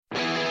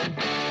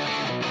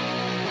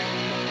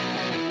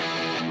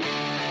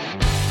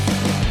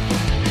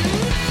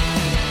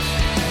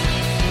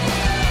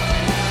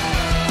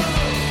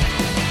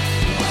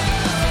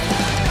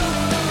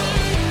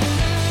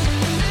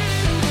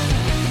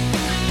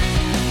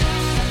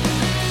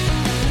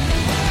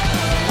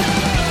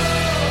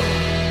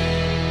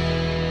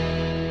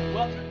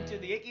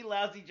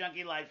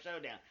Junkie Life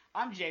Showdown.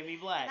 I'm Jamie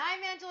Black. And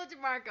I'm Angela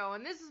DeMarco,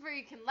 and this is where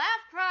you can laugh,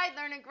 cry,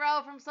 learn, and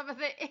grow from some of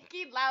the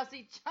icky,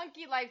 lousy,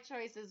 chunky life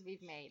choices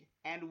we've made.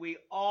 And we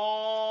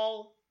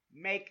all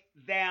make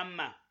them.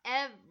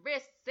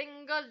 Every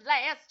single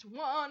last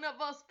one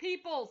of us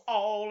peoples.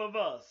 All of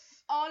us.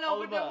 All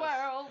over the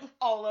world.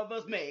 All of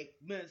us make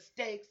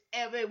mistakes.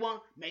 Everyone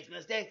makes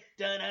mistakes.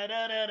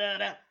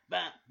 Da-da-da-da-da-da.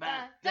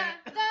 Ba-ba-da.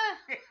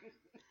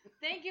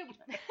 Thank you.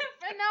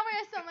 And now we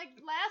sound like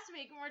last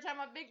week when we were talking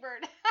about Big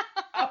Bird.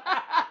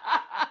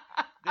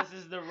 This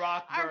is the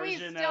rock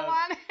version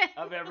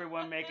of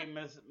everyone making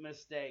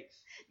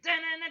mistakes.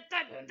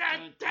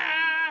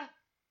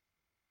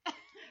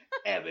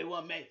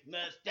 Everyone makes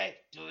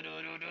mistakes.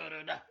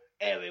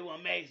 Everyone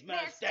makes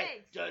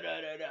mistakes.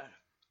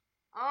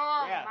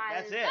 Oh, yeah, my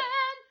that's it. Santa.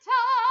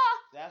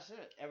 That's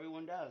it.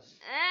 Everyone does.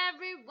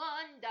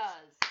 Everyone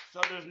does.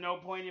 So there's no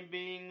point in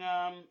being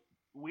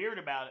weird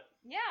about it.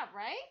 Yeah,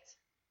 right?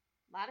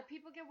 A lot of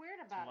people get weird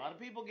about it. A lot of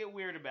people get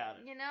weird about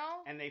it. You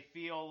know? And they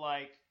feel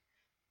like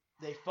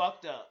they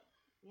fucked up.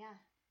 Yeah.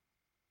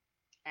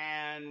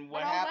 And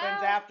what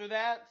happens after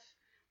that?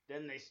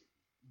 Then they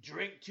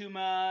drink too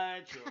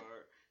much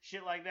or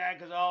shit like that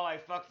because, I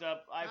fucked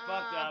up. I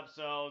fucked up,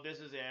 so this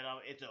is it.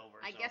 It's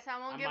over. I guess I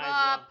won't give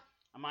up.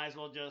 I might as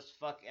well just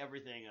fuck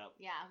everything up.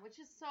 Yeah, which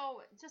is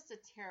just a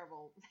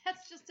terrible,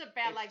 that's just a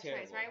bad life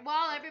choice, right?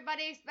 Well,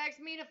 everybody expects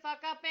me to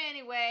fuck up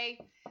anyway.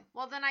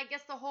 Well, then I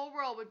guess the whole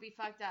world would be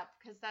fucked up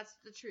because that's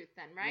the truth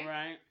then, right?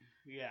 Right.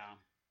 Yeah.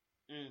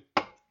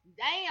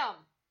 Damn.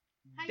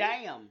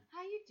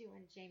 How you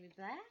doing, Jamie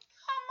Black?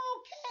 I'm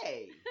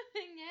okay.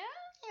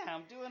 Yeah? Yeah,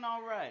 I'm doing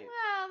all right.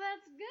 Well,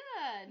 that's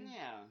good.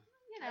 Yeah.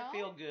 You know. I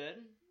feel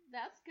good.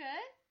 That's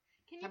good.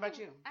 How about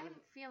you? I'm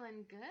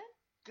feeling good.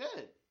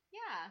 Good.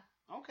 Yeah.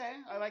 Okay,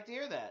 I like to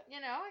hear that. You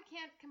know, I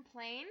can't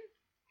complain.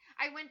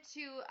 I went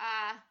to,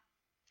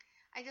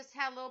 I just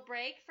had a little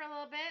break for a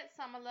little bit,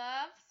 summer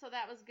love, so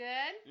that was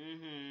good.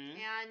 Mm-hmm.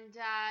 And,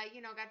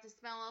 got to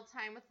spend a little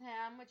time with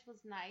him, which was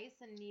nice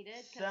and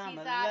needed.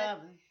 Summer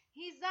loving.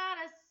 He's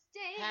out of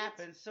state.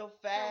 Happens so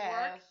fast. For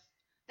work.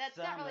 That's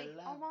summer not really,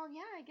 love. oh, well,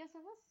 yeah, I guess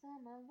it was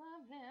summer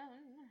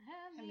loving.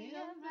 Having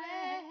a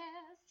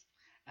blast.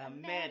 I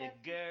met a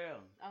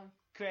girl.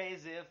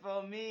 Crazy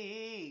for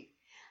me.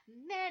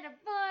 Met a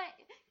boy,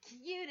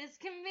 cute as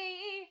can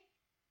be.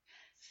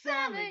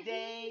 Summer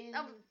days.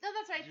 Oh,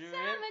 that's right.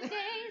 Summer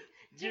days.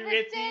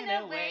 Drifting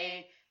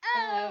away.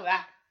 Oh,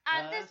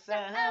 on the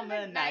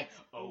summer night.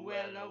 Oh,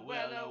 well.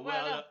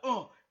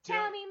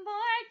 Tell me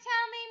more.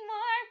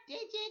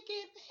 Did you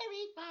get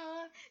very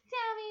far?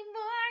 Tell me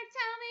more.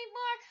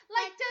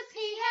 Like, does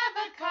he have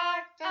a car?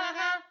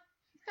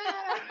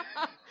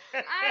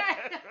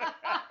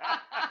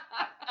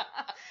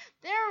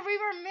 There, we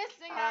were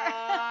missing our...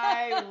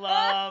 I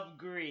love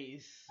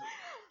Grease.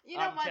 You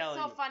know what's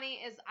so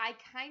funny is I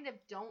kind of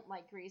don't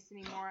like Grease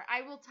anymore.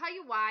 I will tell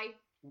you why.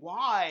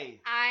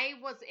 Why? I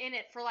was in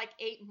it for like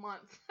 8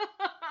 months.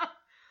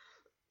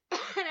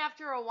 And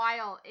after a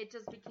while, it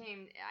just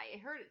became, I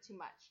heard it too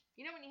much.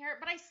 You know when you hear it?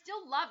 But I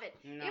still love it.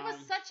 No. It was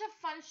such a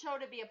fun show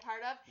to be a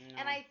part of. No.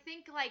 And I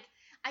think, like,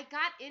 I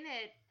got in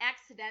it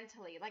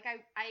accidentally. Like,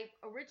 I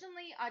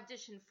originally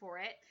auditioned for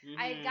it.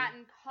 Mm-hmm. I had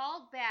gotten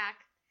called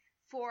back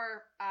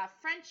for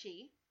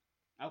Frenchie.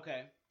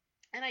 Okay.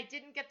 And I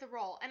didn't get the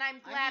role. And I'm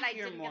glad I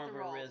didn't get the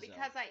role.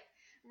 Because I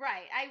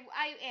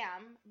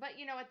am. But,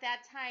 at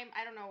that time,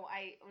 I don't know,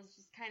 I was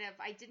just kind of,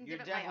 I didn't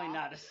give it my all. You're definitely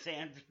not a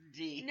Sandra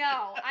Dee.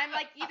 No, I'm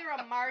like either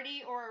a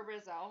Marty or a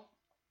Rizzo.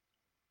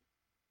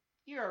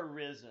 You're a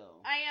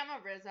Rizzo. I am a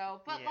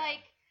Rizzo. But,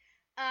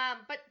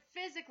 but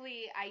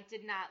physically, I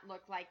did not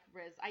look like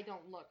Riz. I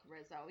don't look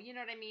Rizzo. You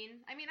know what I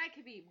mean? I mean, I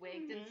could be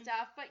wigged and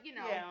stuff, but,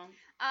 Yeah.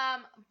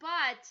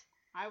 But...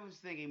 I was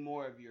thinking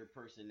more of your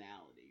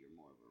personality. You're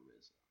more of a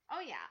Rizzo.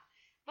 Oh, yeah.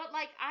 But,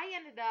 like, I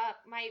ended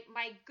up,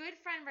 my good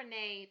friend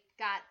Renee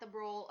got the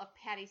role of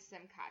Patty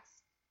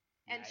Simcox.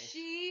 And Nice.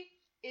 she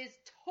is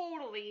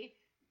totally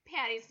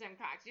Patty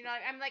Simcox.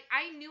 I'm like,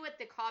 I knew at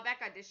the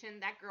callback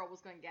audition that girl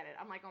was going to get it.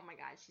 I'm like, oh my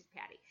God, she's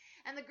Patty.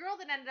 And the girl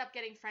that ended up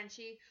getting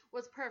Frenchie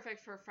was perfect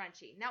for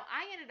Frenchie. Now,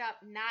 I ended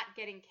up not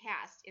getting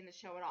cast in the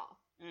show at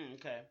all.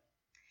 Okay.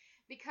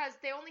 Because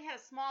they only had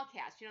a small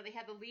cast. They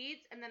had the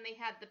leads, and then they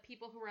had the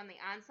people who were in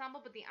the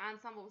ensemble, but the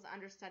ensemble was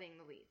understudying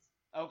the leads.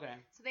 Okay.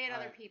 So they had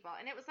other people.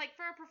 And it was like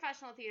for a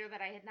professional theater that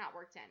I had not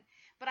worked in.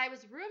 But I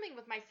was rooming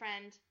with my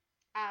friend.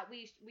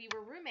 We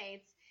were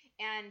roommates,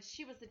 and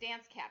she was the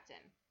dance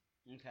captain.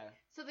 Okay.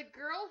 So the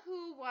girl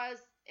who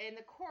was in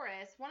the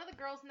chorus, one of the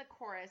girls in the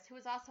chorus, who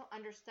was also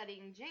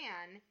understudying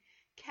Jan,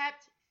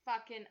 kept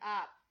fucking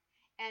up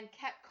and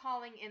kept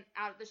calling in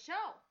out of the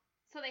show.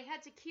 So they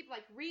had to keep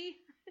like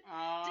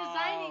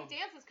designing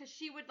dances because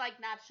she would like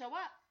not show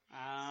up.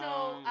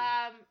 So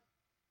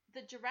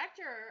the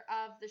director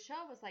of the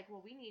show was like, well,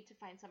 we need to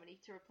find somebody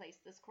to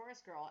replace this chorus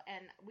girl,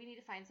 and we need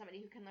to find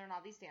somebody who can learn all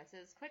these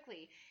dances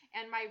quickly.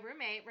 And my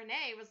roommate,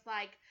 Renee, was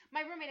like,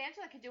 my roommate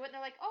Angela could do it. And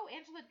they're like, oh,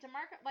 Angela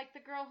DeMarco, like the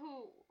girl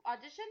who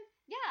auditioned?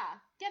 Yeah,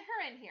 get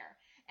her in here.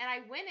 And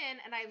I went in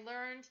and I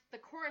learned the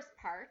chorus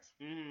part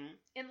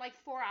in like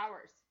 4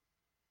 hours.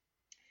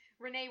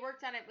 Renee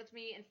worked on it with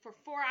me, and for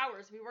 4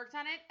 hours we worked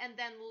on it, and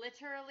then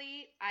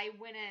literally I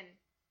went in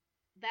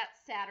that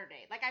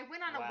Saturday. Like I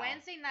went on a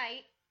Wednesday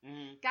night,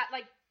 got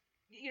like,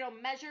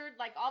 measured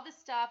like all this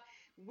stuff,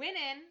 went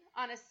in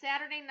on a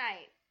Saturday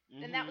night.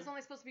 And that was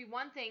only supposed to be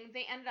one thing.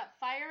 They ended up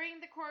firing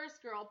the chorus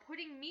girl,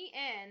 putting me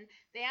in.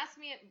 They asked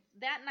me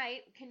that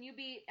night, can you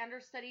be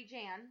understudy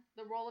Jan,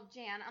 the role of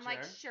Jan? I'm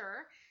like,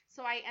 sure.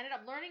 So I ended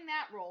up learning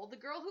that role.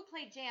 The girl who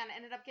played Jan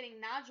ended up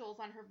getting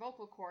nodules on her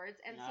vocal cords.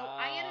 And so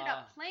I ended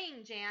up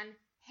playing Jan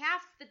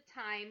half the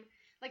time.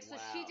 Like, so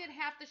she did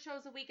half the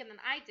shows a week, and then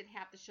I did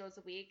half the shows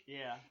a week.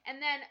 Yeah. And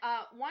then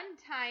one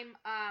time,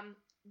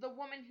 the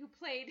woman who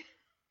played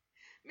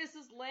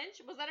Mrs.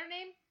 Lynch, was that her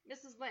name?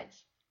 Mrs.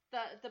 Lynch.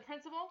 The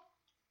principal?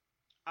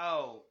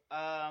 Oh,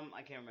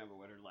 I can't remember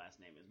what her last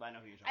name is, but I know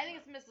who you're talking about.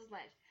 I think it's Mrs.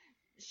 Lynch.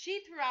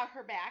 She threw out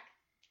her back,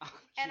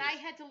 and I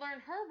had to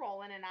learn her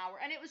role in an hour.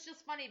 And it was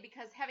just funny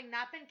because having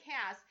not been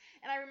cast,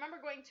 and I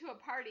remember going to a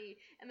party,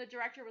 and the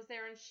director was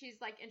there, and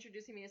she's like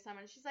introducing me to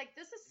someone. She's like,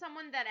 this is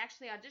someone that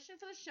actually auditioned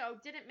for the show,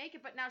 didn't make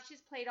it, but now she's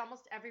played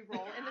almost every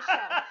role in the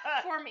show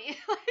for me,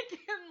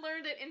 and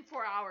learned it in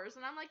 4 hours.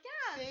 And I'm like,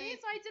 yeah,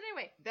 see, so I did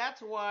anyway.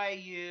 That's why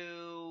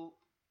you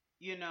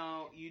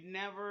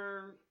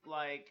never,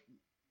 like,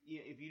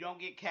 if you don't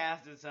get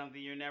cast in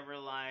something, you're never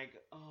like,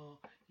 oh,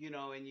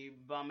 and you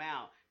bum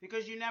out.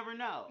 Because you never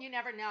know. You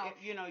never know.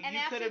 And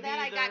after that,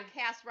 I got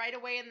cast right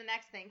away in the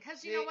next thing.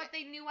 Because you know what?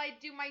 They knew I'd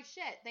do my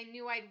shit. They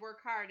knew I'd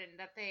work hard and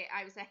that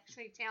I was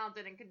actually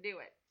talented and could do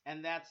it.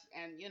 And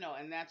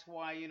that's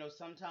why,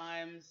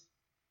 sometimes,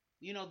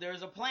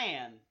 there's a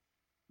plan.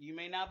 You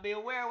may not be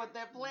aware what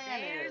that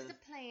plan is. There's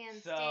a plan,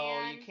 so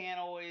Stan. You can't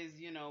always,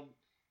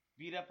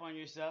 beat up on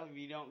yourself if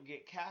you don't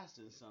get cast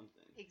in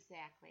something.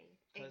 Exactly.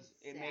 Because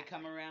it may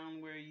come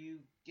around where you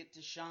get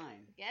to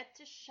shine.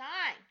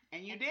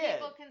 And you did.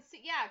 People can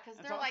see, because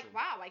they're awesome. like,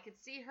 wow, I could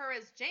see her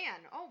as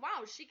Jan. Oh,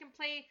 wow, she can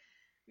play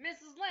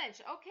Mrs.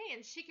 Lynch. Okay,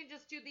 and she can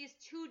just do these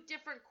 2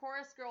 different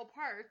chorus girl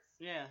parts.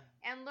 Yeah.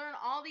 And learn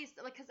all these,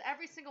 because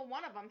every single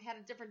one of them had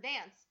a different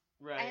dance.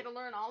 Right. I had to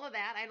learn all of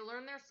that. I had to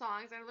learn their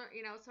songs. I learned,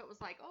 so it was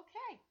like,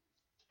 okay.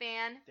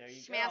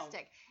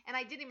 Fantastic. And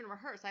I didn't even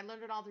rehearse. I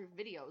learned it all through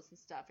videos and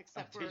stuff,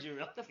 except for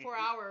the 4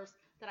 hours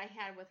that I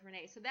had with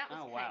Renee. So that was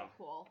kind of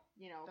cool,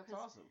 That's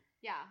awesome.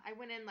 Yeah, I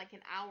went in like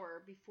an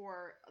hour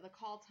before the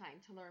call time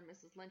to learn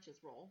Mrs. Lynch's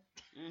role.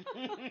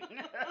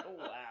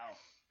 Wow.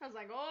 I was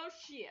like, oh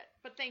shit.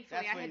 But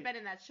thankfully I had been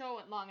in that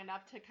show long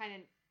enough to kind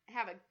of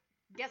have a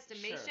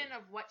guesstimation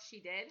of what she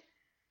did.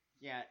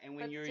 Yeah, and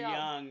when you're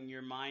young,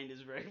 your mind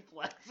is very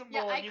flexible.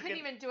 Yeah, I couldn't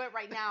even do it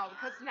right now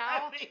because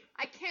now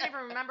I can't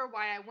even remember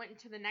why I went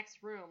into the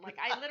next room. Like,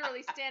 I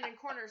literally stand in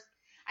corners.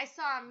 I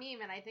saw a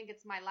meme, and I think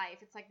it's my life.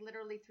 It's like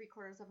literally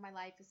 3/4 of my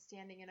life is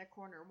standing in a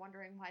corner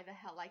wondering why the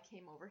hell I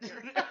came over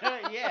here.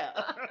 Yeah.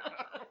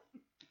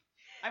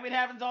 I mean, it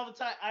happens all the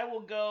time. I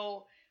will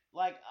go,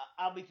 like,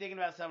 I'll be thinking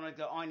about something, and I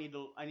go, oh, I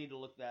need to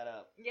look that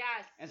up.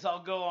 Yes. And so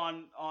I'll go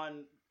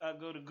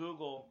go to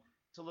Google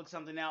to look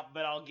something out,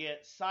 but I'll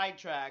get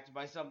sidetracked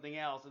by something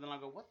else, and then I'll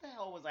go, what the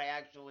hell was I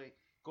actually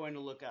going to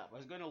look up? I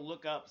was going to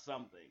look up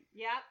something.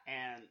 Yep.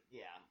 And,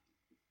 yeah.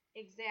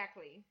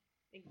 Exactly.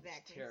 It's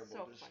terrible.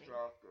 So distracted.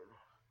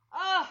 Funny.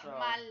 Oh,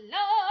 my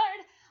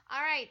Lord. All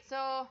right,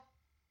 so.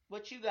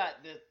 What you got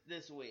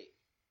this week?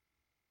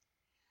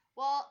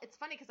 Well, it's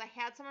funny because I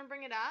had someone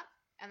bring it up,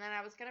 and then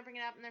I was going to bring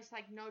it up, and they're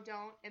like, no,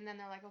 don't. And then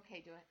they're like,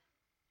 okay, do it.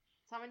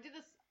 So I'm going to do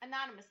this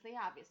anonymously,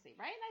 obviously,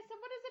 right? And I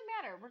said, what does it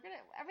matter?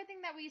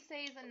 Everything that we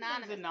say is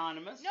anonymous. It's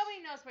anonymous.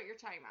 Nobody knows what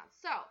you're talking about.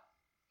 So,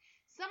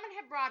 someone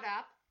had brought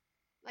up,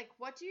 like,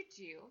 what do you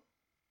do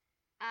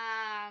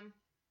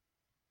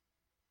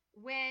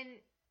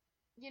when,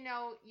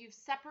 you've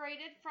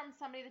separated from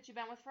somebody that you've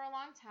been with for a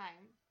long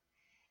time,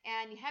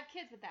 and you have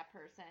kids with that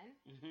person,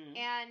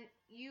 and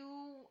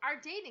you are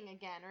dating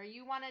again, or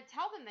you want to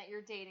tell them that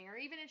you're dating, or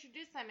even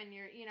introduce them, and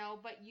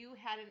but you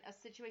had a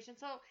situation.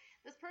 So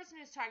this person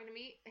who's talking to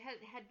me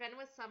had been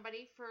with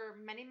somebody for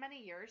many,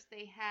 many years.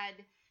 They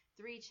had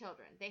 3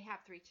 children. They have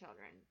 3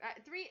 children.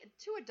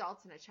 2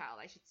 adults and a child,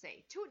 I should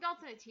say. 2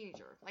 adults and a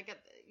teenager. Like,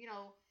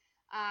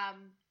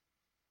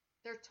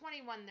 they're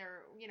 21,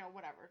 they're,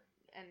 whatever,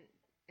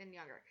 and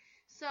younger.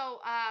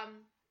 So,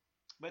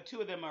 but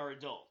 2 of them are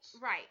adults.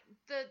 Right.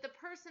 The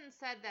person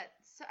said that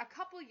a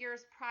couple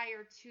years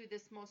prior to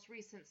this most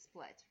recent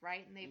split,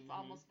 right? And they've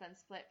almost been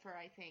split for,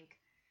 I think,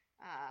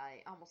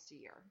 almost a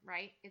year,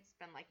 right? It's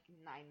been like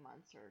 9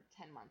 months or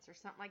 10 months or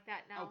something like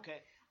that now.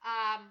 Okay.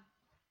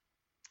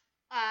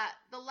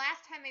 The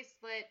last time they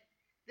split,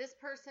 this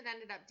person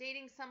ended up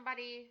dating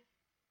somebody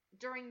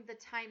during the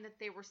time that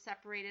they were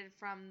separated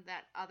from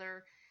that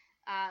other.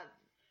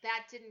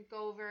 That didn't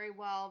go very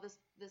well.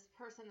 This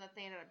person that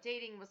they ended up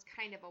dating was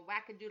kind of a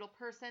wackadoodle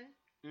person.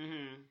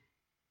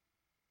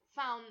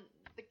 Found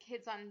the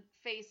kids on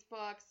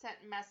Facebook, sent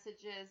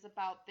messages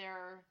about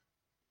their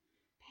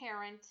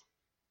parent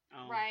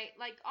right?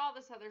 Like all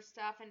this other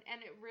stuff, and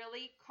it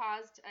really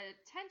caused a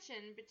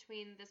tension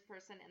between this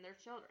person and their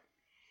children.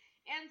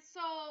 And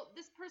so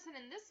this person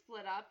in this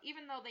split up,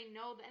 even though they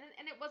know that,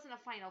 and it wasn't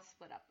a final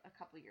split up a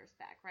couple years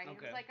back, right? Okay.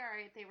 It was like, all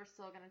right, they were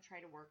still going to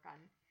try to work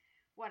on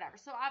whatever.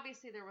 So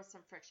obviously there was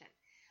some friction.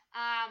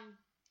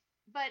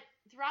 But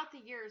throughout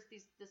the years,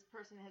 this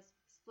person has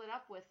split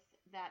up with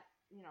that,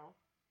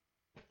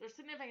 their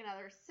significant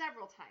other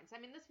several times. I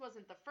mean, this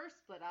wasn't the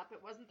first split up. It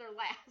wasn't their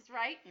last,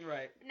 right?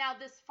 Right. Now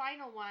this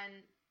final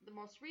one, the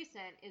most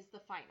recent, is the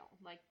final.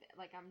 Like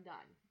I'm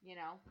done,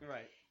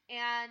 Right.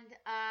 And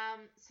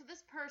so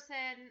this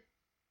person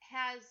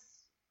has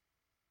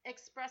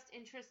expressed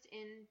interest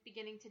in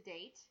beginning to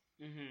date.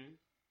 Mm-hmm.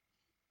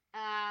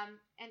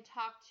 And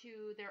talked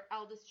to their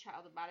eldest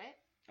child about it.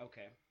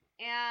 Okay.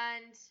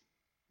 And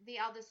the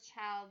eldest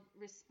child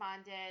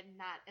responded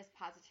not as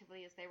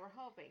positively as they were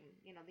hoping.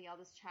 The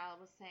eldest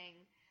child was saying,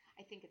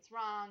 I think it's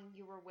wrong.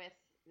 You were with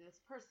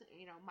this person,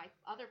 my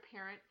other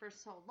parent for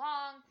so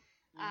long.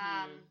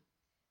 Mm-hmm.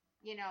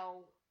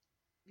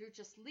 You're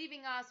just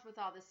leaving us with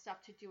all this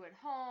stuff to do at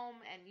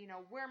home, and,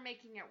 we're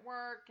making it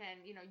work,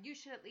 and, you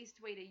should at least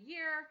wait a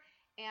year.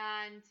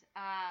 And,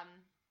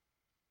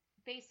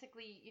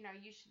 basically,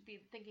 you should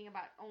be thinking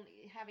about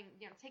only having,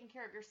 taking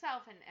care of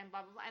yourself and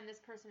blah, blah, blah. And this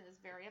person is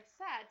very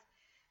upset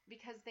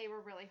because they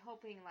were really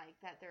hoping, like,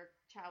 that their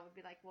child would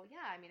be like, well,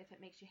 yeah, I mean, if it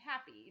makes you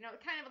happy,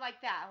 kind of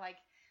like that. Like,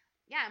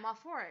 yeah, I'm all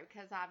for it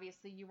because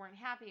obviously you weren't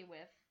happy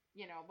with,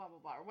 blah, blah,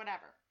 blah, or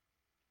whatever.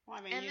 Well,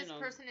 I mean, and this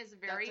person is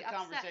very upset. That's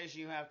a upset.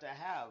 conversation you have to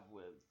have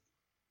with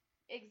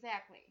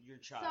exactly your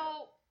child.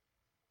 So,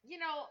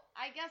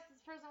 I guess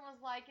this person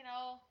was like,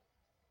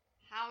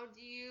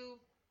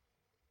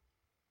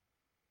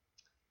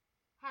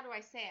 how do I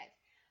say it?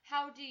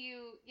 How do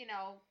you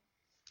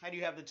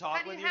have the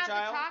talk with your child? How do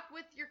you have the talk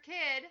with your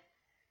kid?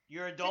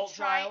 Your adult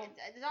child?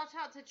 Adult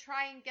child, to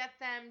try and get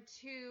them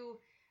to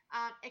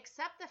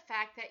accept the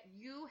fact that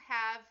you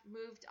have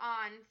moved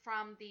on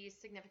from the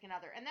significant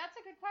other. And that's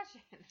a good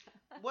question.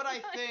 What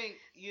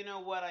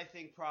I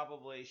think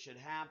probably should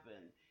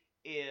happen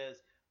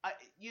is,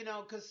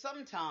 because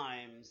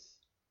sometimes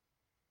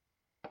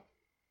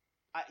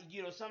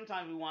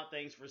we want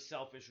things for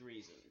selfish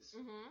reasons.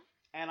 Mm-hmm.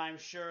 And I'm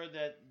sure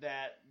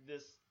that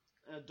this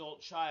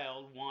adult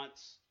child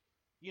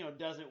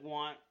doesn't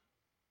want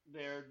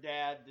their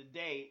dad to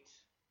date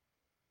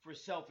for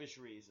selfish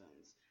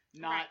reasons.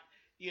 Not, right.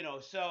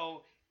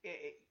 So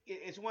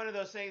it's one of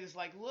those things. It's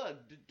like, look,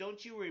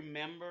 don't you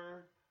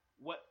remember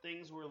what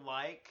things were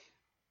like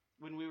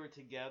when we were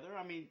together?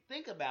 I mean,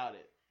 think about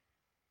it.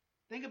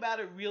 Think about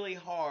it really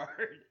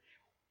hard.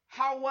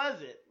 How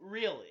was it,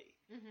 really?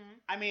 Mm-hmm.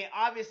 I mean,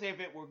 obviously, if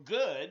it were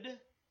good,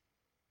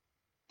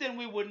 then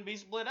we wouldn't be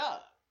split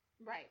up.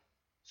 Right.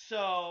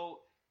 So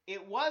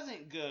it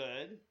wasn't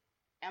good,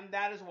 and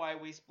that is why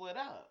we split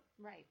up.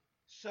 Right.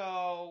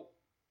 So,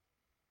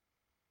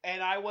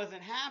 and I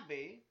wasn't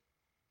happy.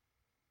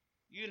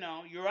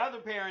 Your other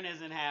parent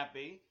isn't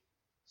happy.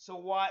 So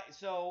why?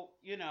 So,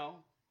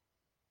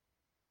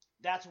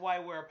 that's why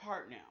we're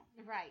apart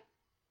now. Right.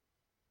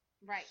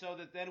 Right. So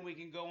that then we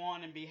can go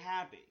on and be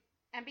happy.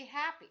 And be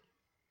happy.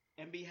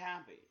 And be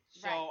happy.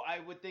 So right. I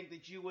would think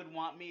that you would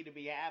want me to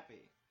be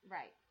happy.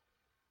 Right.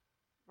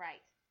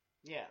 Right.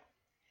 Yeah.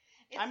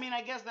 I mean,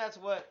 I guess that's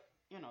what,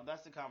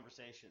 that's the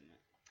conversation.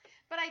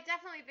 But I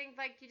definitely think,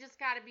 like, you just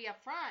got to be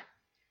upfront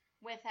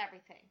with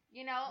everything,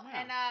 Yeah.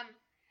 And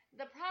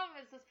the problem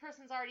is this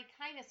person's already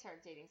kind of started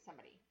dating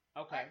somebody.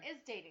 Okay. Or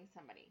is dating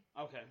somebody.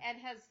 Okay. And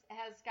has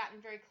gotten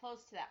very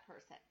close to that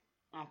person.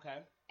 Okay.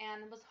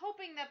 And was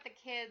hoping that the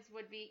kids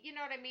would be, you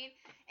know what I mean?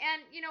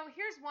 And,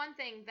 here's one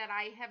thing that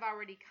I have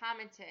already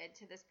commented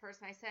to this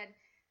person. I said,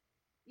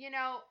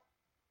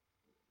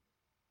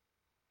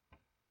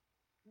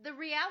 the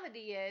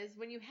reality is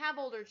when you have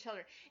older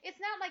children, it's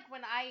not like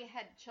when I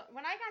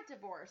got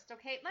divorced,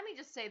 okay? Let me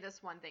just say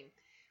this one thing.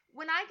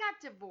 When I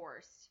got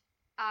divorced,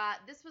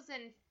 this was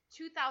in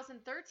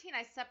 2013.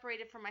 I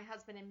separated from my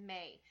husband in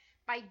May.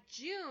 By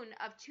June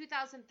of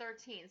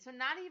 2013, so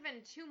not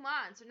even 2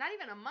 months, or not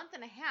even a month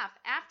and a half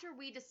after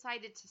we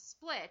decided to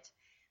split,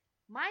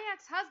 my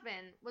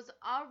ex-husband was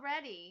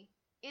already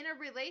in a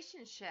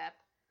relationship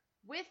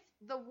with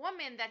the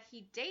woman that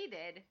he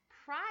dated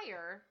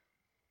prior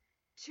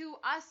to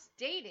us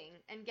dating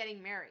and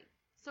getting married.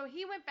 So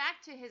he went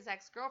back to his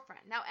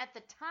ex-girlfriend. Now, at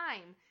the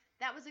time,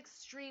 that was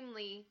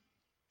extremely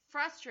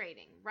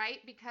frustrating, right?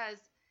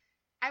 Because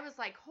I was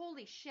like,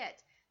 holy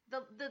shit,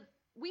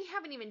 we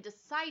haven't even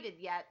decided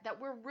yet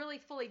that we're really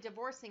fully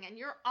divorcing, and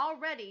you're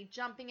already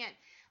jumping in.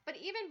 But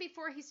even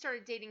before he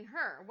started dating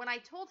her, when I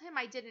told him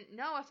I didn't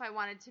know if I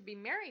wanted to be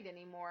married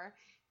anymore,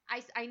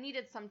 I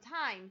needed some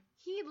time.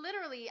 He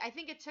literally, I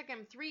think it took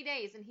him 3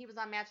 days, and he was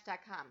on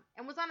Match.com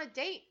and was on a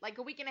date like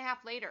a week and a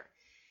half later.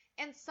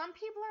 And some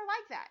people are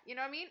like that. You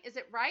know what I mean? Is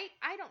it right?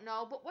 I don't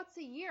know. But what's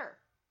a year?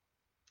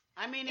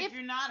 I mean, if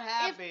you're not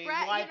happy,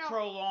 why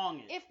prolong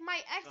it? If my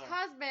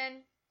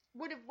ex-husband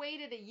would have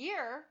waited a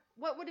year,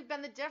 what would have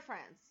been the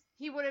difference?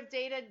 He would have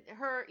dated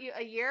her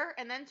a year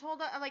and then told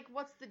her, like,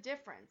 what's the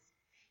difference?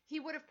 he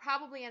would have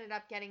probably ended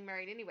up getting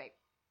married anyway.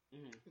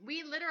 Mm-hmm.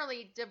 We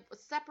literally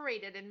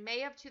separated in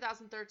May of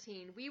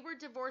 2013. We were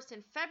divorced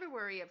in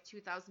February of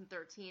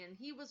 2013, and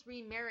he was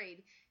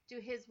remarried to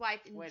his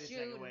wife in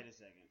June. Wait a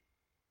second.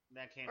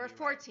 That can't or be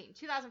 14, right.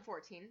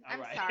 2014. All I'm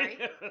right. sorry.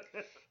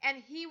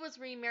 And he was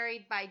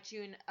remarried by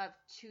June of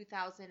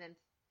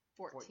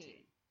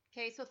 2014.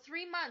 Okay, so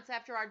 3 months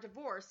after our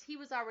divorce, he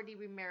was already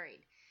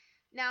remarried.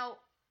 Now,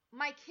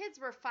 my kids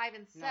were 5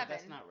 and 7. No,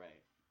 that's not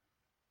right.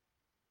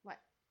 What?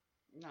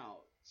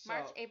 No. So,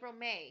 March, April,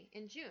 May,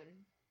 and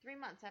June. 3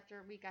 months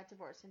after we got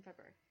divorced in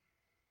February.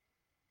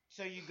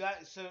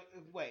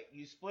 Wait,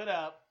 you split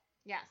up.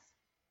 Yes.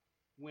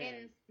 When?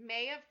 In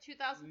May of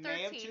 2013.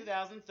 May of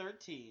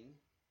 2013.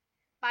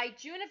 By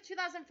June of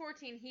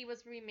 2014, he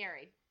was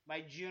remarried.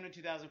 By June of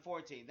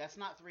 2014. That's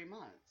not 3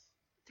 months.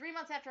 3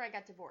 months after I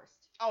got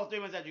divorced. Oh, 3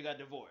 months after you got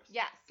divorced.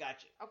 Yes.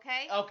 Gotcha.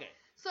 Okay? Okay.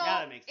 So, now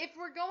that makes sense. if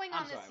we're going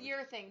on this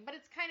year thing, but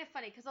it's kind of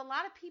funny because a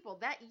lot of people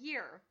that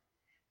year,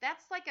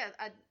 that's like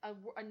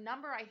a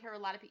number I hear a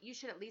lot of people. You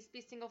should at least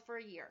be single for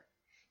a year.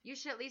 You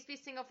should at least be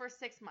single for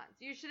 6 months.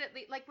 You should at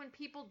least, like when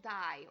people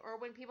die or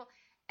when people,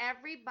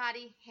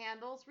 everybody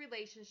handles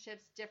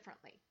relationships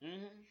differently.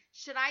 Mm-hmm.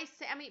 Should I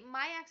say, I mean,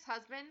 my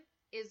ex-husband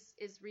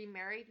is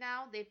remarried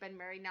now. They've been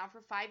married now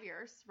for 5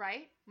 years,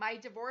 right? My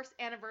divorce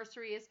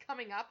anniversary is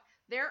coming up.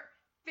 Their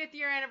 5th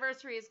year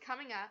anniversary is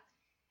coming up.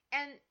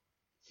 And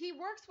he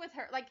works with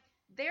her. Like,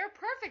 they're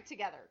perfect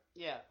together.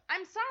 Yeah.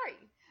 I'm sorry.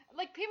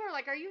 Like, people are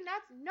like, are you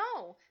nuts?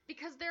 No,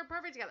 because they're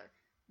perfect together.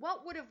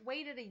 What would have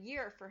waited a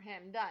year for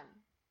him done?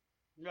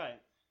 Right.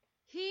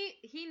 He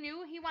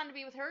knew he wanted to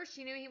be with her.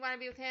 She knew he wanted to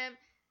be with him.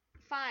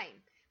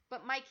 Fine.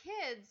 But my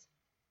kids,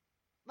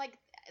 like,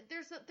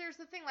 there's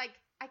a thing, like,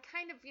 I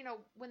kind of,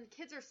 when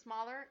kids are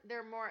smaller,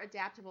 they're more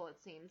adaptable,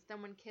 it seems,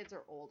 than when kids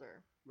are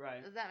older.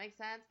 Right. Does that make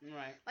sense?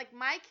 Right. Like,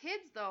 my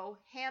kids, though,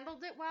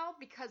 handled it well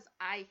because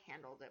I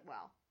handled it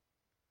well.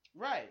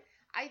 Right.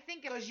 I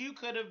think because you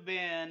could have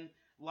been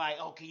like,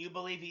 oh, can you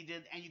believe he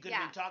did? And you could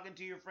have been talking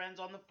to your friends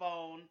on the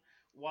phone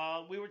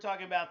while we were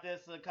talking about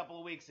this a couple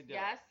of weeks ago.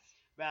 Yes.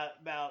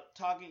 About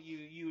talking,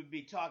 you would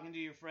be talking to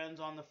your friends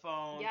on the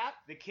phone. Yep.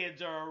 The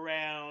kids are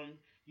around.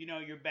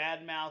 You're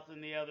bad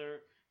mouthing the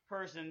other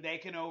person. They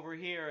can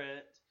overhear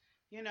it.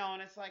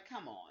 And it's like,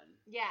 come on.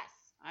 Yes.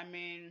 I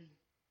mean,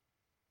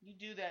 you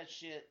do that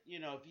shit.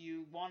 If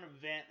you want to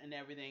vent and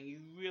everything, you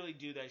really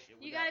do that shit.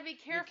 You got to be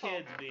careful. Your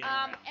kids being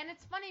around. And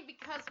it's funny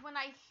because when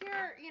I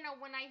hear,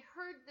 when I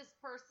heard this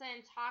person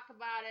talk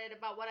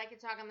about what I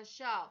could talk on the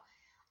show,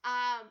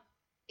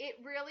 it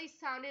really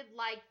sounded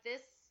like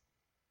this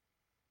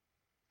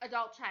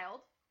adult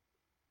child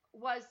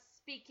was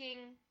speaking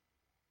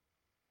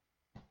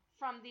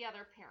from the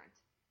other parent.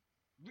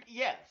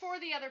 Yes. For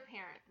the other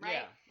parent,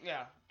 right?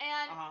 Yeah.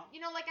 And,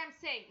 like I'm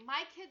saying,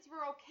 my kids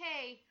were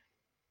okay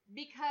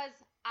because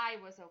I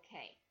was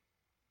okay.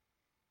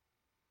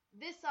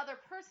 This other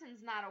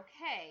person's not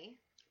okay.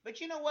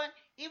 But you know what?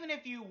 Even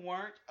if you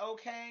weren't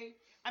okay,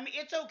 I mean,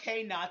 it's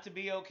okay not to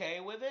be okay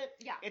with it.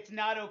 Yeah. It's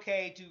not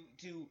okay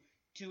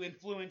to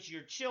influence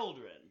your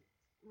children.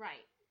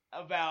 Right.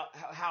 About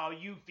how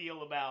you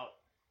feel about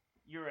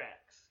your ex.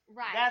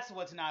 Right. That's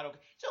what's not okay.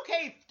 It's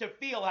okay to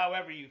feel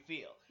however you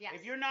feel. Yes.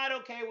 If you're not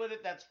okay with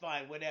it, that's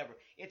fine, whatever.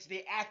 It's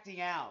the acting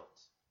out.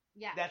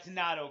 Yes. That's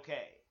not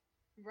okay.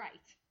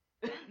 Right.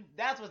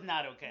 That's what's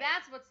not okay.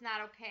 That's what's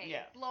not okay.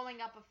 Yeah.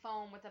 Blowing up a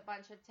phone with a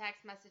bunch of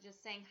text messages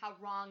saying how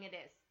wrong it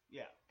is.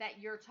 Yeah. That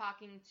you're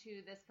talking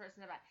to this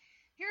person about.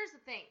 Here's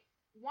the thing.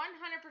 100%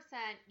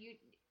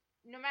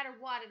 no matter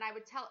what, and I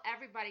would tell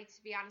everybody to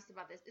be honest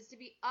about this, is to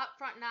be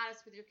upfront and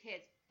honest with your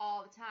kids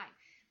all the time.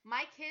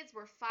 My kids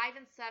were 5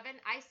 and 7.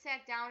 I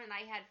sat down and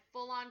I had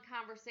full-on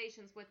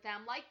conversations with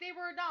them like they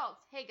were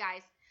adults. Hey,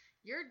 guys,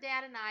 your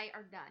dad and I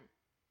are done.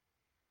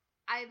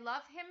 I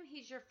love him.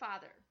 He's your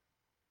father.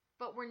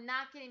 But we're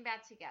not getting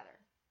back together.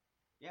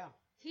 Yeah.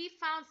 He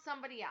found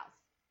somebody else.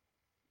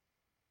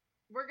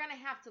 We're going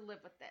to have to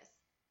live with this.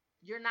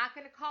 You're not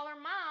going to call her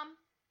mom.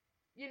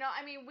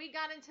 We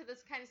got into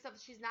this kind of stuff.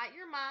 She's not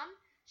your mom.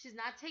 She's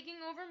not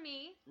taking over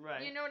me.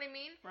 Right. You know what I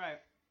mean?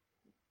 Right.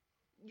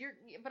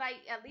 But I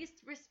at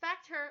least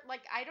respect her.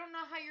 Like, I don't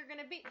know how you're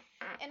going to be.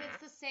 And it's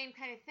the same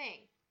kind of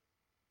thing.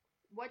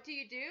 What do?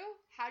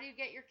 How do you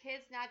get your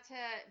kids not to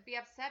be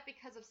upset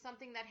because of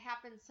something that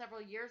happened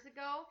several years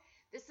ago?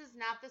 This is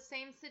not the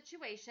same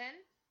situation.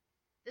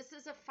 This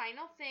is a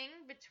final thing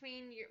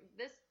between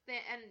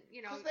and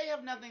because they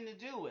have nothing to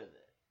do with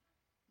it.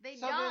 They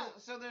don't.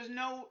 So there's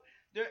no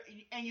there,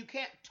 and you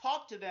can't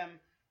talk to them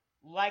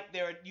like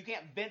you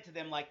can't vent to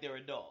them like they're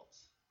adults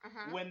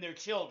when they're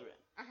children.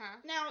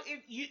 Now,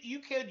 if you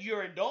kid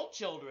your adult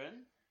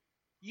children,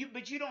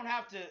 but you don't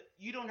have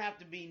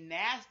to be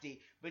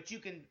nasty, but you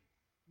can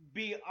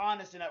be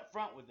honest and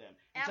upfront with them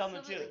and tell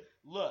them the truth.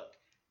 Look,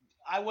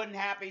 I wasn't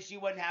happy. She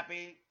wasn't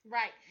happy.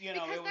 Right.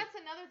 Because that's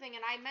another thing,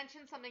 and I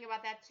mentioned something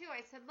about that too.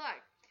 I said,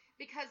 look,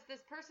 because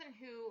this person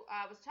who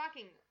was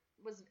talking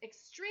was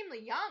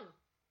extremely young,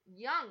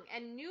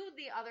 and knew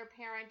the other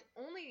parent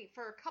only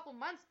for a couple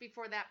months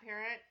before that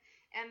parent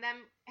and then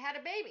had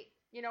a baby.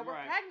 We're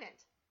Right.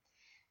 pregnant.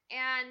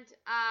 And,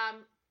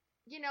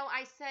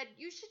 I said,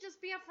 you should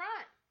just be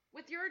upfront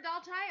with your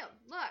adult child.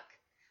 Look,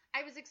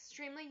 I was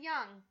extremely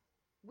young.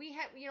 We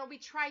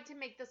tried to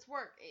make this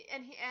work.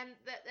 And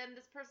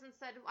this person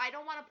said, I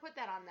don't want to put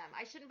that on them.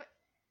 I shouldn't, but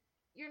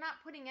you're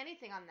not putting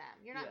anything on them.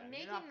 You're not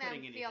making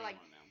them feel like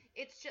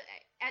it's just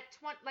at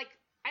 20, like,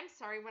 I'm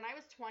sorry, when I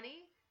was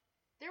 20,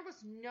 there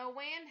was no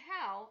way in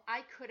hell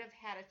I could have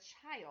had a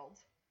child.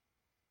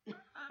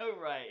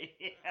 Right.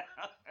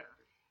 Yeah.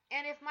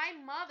 And if my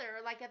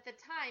mother, like at the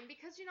time,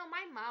 because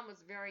my mom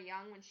was very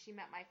young when she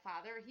met my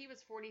father. He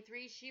was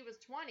 43, she was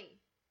 20.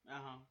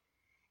 Uh-huh.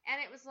 And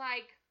it was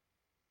like,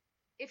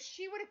 if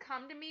she would have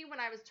come to me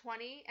when I was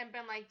 20 and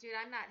been like, dude,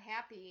 I'm not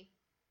happy,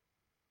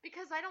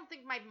 because I don't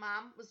think my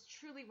mom was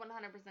truly 100%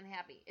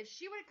 happy. If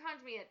she would have come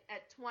to me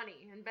at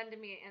 20 and been to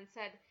me and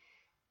said,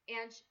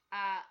 Ange,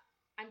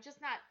 I'm just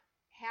not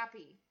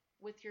happy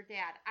with your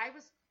dad. I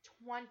was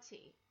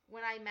 20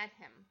 when I met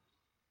him,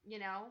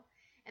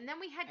 And then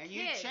we had kids.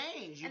 You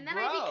changed. You and then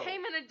grow. I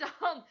became an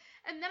adult.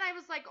 And then I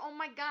was like, oh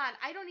my God,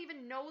 I don't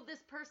even know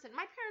this person.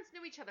 My parents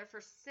knew each other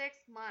for 6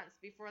 months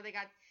before they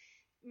got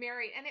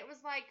married. And it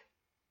was like,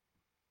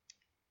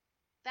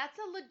 that's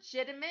a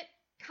legitimate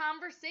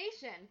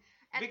conversation.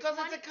 Because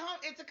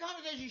it's a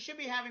conversation you should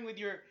be having with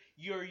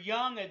your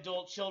young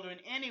adult children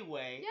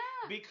anyway.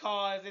 Yeah.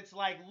 Because it's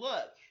like,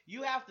 look,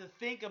 you have to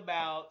think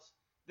about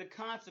the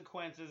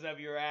consequences of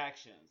your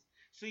actions.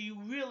 So you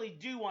really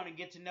do want to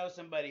get to know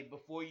somebody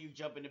before you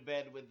jump into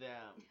bed with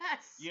them.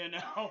 Yes.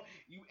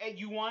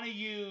 You want to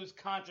use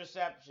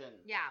contraception.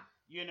 Yeah.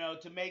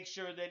 To make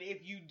sure that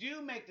if you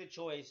do make the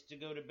choice to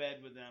go to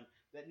bed with them,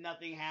 that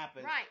nothing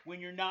happens. Right. When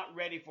you're not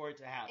ready for it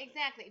to happen.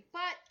 Exactly.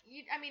 But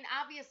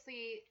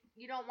obviously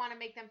you don't want to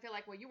make them feel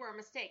like, well, you were a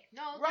mistake.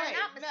 No, right.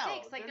 They're not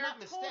mistakes. No, like they're not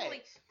totally.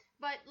 Mistakes.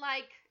 But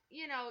like,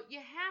 you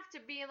have to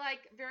be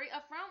like very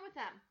upfront with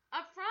them.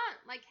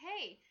 Upfront. Like,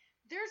 hey,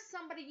 there's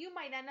somebody you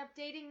might end up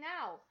dating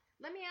now.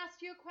 Let me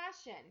ask you a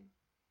question.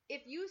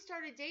 If you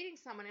started dating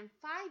someone in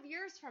 5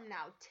 years from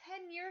now,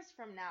 10 years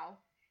from now,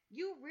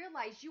 you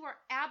realize you are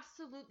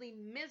absolutely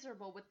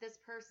miserable with this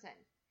person,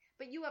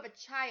 but you have a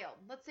child,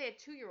 let's say a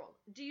 2-year-old.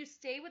 Do you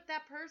stay with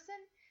that person?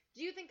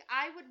 Do you think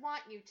I would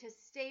want you to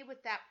stay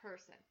with that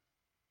person?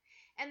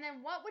 And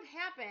then what would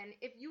happen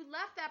if you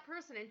left that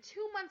person and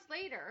 2 months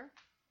later,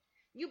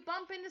 you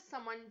bump into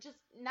someone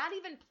just not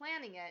even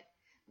planning it,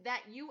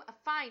 that you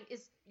find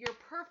is your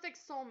perfect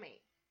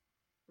soulmate,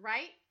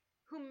 right?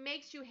 Who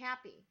makes you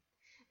happy.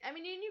 And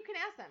you can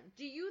ask them,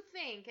 do you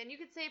think, and you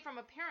could say from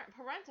a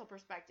parental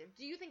perspective,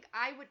 do you think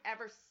I would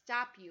ever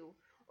stop you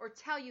or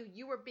tell you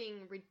you were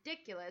being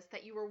ridiculous,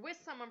 that you were with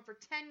someone for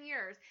 10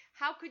 years?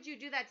 How could you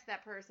do that to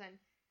that person?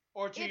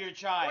 Or to your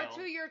child. Or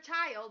to your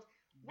child.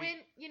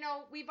 When,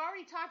 we've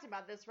already talked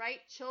about this, right?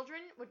 Children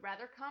would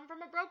rather come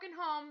from a broken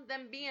home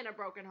than be in a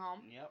broken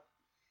home. Yep.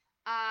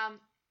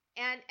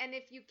 And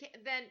if you can,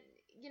 then,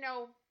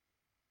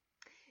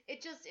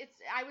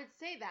 I would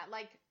say that,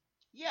 like,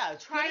 yeah,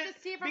 try to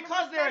see from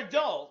because they're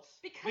adults.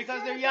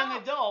 Because they're young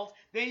adults,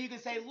 then you can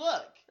say,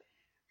 look,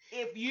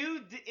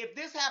 if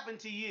this happened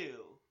to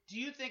you, do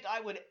you think I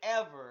would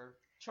ever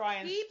try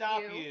and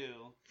stop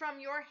you from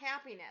your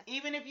happiness?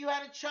 Even if you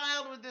had a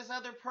child with this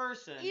other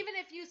person. Even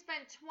if you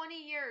spent 20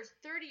 years,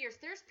 30 years.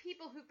 There's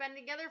people who've been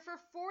together for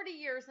 40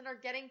 years and are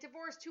getting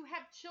divorced, who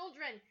have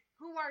children,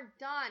 who are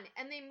done,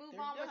 and they move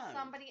on with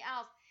somebody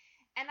else.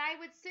 And I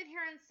would sit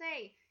here and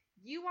say,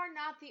 you are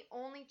not the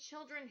only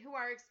children who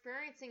are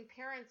experiencing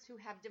parents who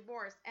have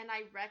divorced. And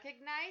I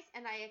recognize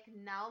and I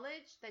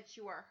acknowledge that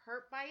you are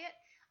hurt by it.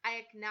 I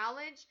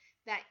acknowledge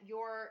that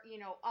your,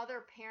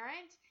 other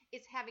parent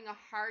is having a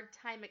hard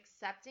time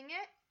accepting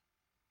it.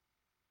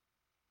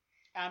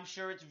 I'm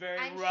sure it's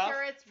very rough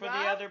for the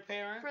other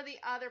parent. For the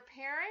other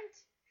parent.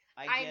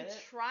 I'm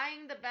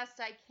trying the best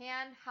I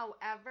can.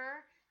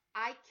 However,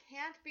 I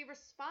can't be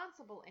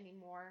responsible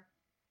anymore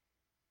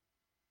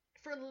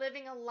for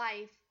living a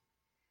life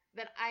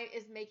that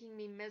is making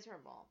me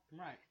miserable.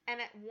 Right. And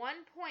at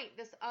one point,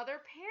 this other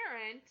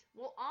parent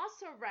will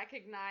also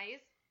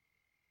recognize,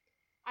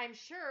 I'm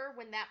sure,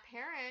 when that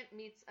parent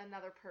meets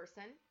another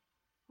person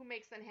who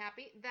makes them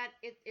happy, that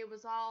it's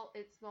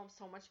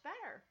so much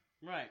better.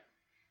 Right.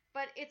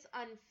 But it's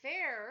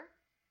unfair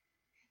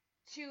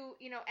to,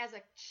 as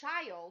a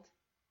child,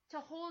 to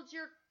hold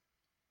your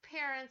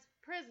parents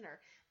prisoner.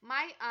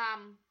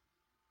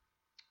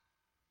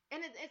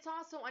 And it's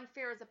also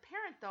unfair as a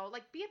parent, though.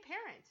 Like, be a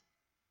parent.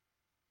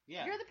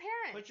 Yeah. You're the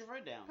parent. Put your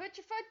foot down. Put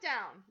your foot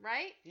down,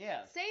 right?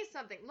 Yeah. Say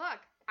something. Look,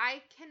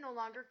 I can no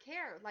longer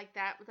care like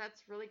that.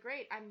 That's really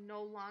great. I'm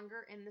no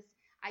longer in this.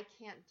 I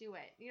can't do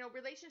it.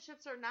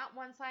 Relationships are not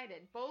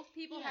one-sided. Both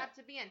people have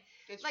to be in.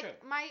 It's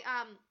like true.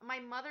 my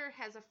mother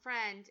has a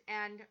friend,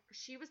 and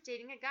she was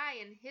dating a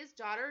guy, and his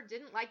daughter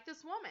didn't like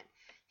this woman.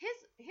 His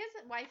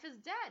wife is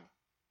dead.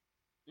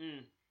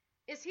 Mm.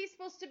 Is he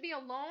supposed to be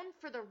alone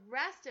for the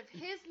rest of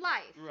his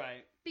life?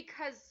 Right.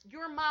 Because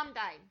your mom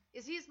died.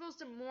 Is he supposed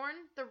to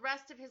mourn the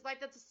rest of his life?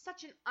 That's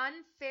such an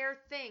unfair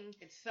thing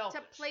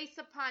to place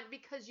upon,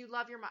 because you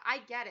love your mom. I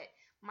get it.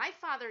 My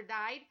father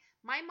died.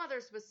 My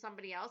mother's with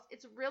somebody else.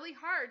 It's really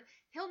hard.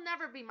 He'll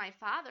never be my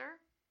father.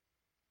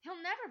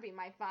 He'll never be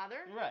my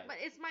father. Right. But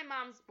it's my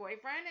mom's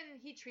boyfriend,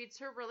 and he treats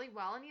her really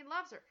well, and he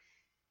loves her.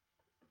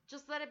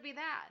 Just let it be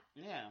that.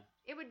 Yeah.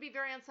 It would be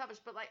very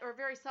unselfish, or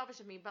very selfish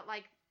of me, but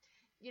like,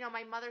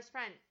 my mother's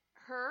friend,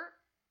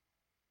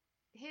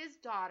 his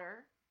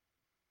daughter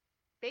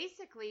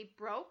basically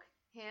broke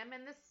him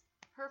and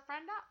her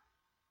friend up.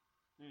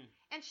 Mm.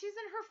 And she's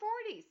in her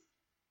 40s.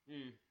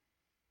 Mm.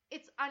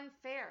 It's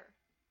unfair.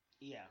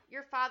 Yeah.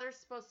 Your father's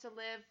supposed to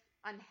live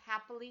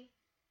unhappily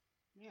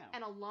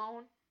and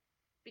alone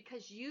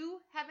because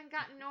you haven't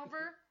gotten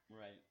over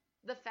right.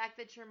 the fact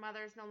that your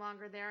mother's no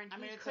longer there and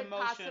he it's could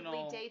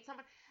possibly date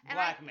someone. And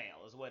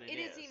blackmail is what it is. It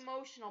is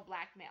emotional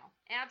blackmail.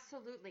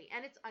 Absolutely.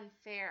 And it's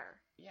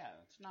unfair. Yeah,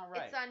 it's not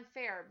right. It's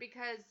unfair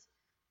because,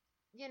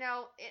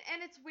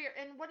 and it's weird.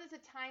 And what is a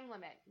time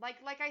limit?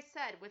 Like I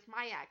said with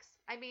my ex,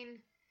 I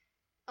mean,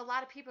 a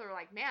lot of people are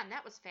like, man,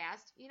 that was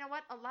fast. You know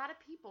what? A lot of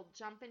people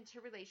jump into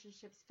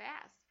relationships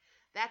fast.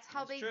 That's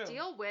how they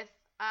deal with,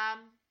 and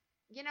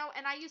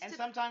I used to. And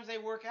sometimes they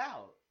work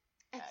out.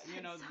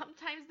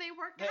 Sometimes they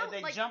work out.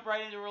 They jump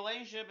right into a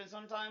relationship, and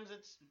sometimes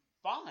it's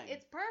fine.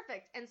 It's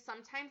perfect, and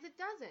sometimes it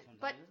doesn't.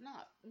 Sometimes it's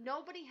not.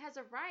 Nobody has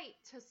a right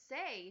to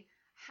say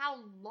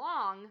how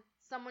long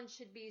someone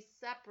should be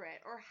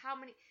separate or how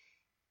many.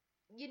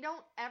 You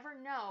don't ever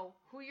know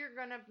who you're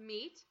going to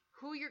meet,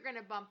 who you're going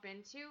to bump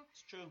into.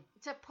 It's true.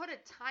 To put a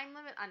time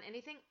limit on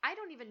anything, I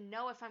don't even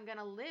know if I'm going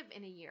to live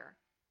in a year.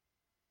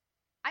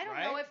 I don't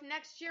know if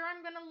next year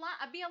I'm going to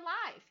be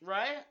alive.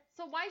 Right.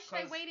 So why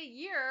should I wait a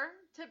year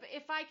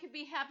if I could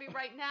be happy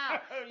right now?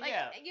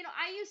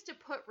 I used to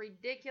put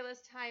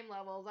ridiculous time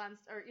levels on,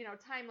 or,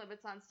 time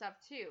limits on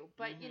stuff too.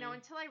 But,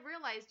 until I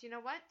realized,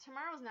 what?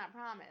 Tomorrow's not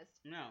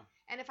promised. No.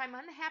 And if I'm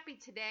unhappy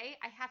today,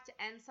 I have to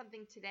end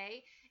something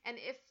today. And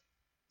if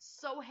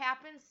so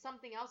happens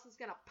something else is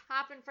going to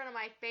pop in front of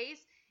my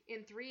face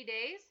in 3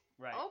 days,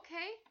 right?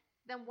 Okay,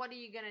 then what are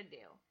you going to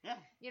do? Yeah.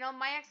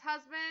 My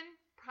ex-husband,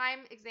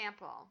 prime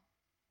example.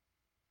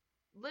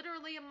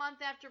 Literally a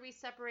month after we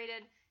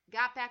separated,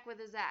 got back with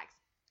his ex.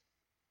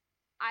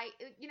 I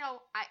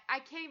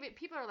can't even,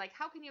 people are like,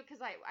 how can you,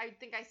 because I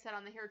think I said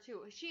on the hair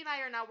too, she and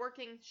I are now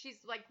working,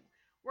 she's like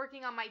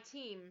working on my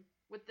team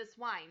with this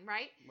wine,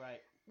 right?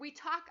 Right. We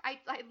talk, I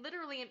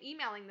literally am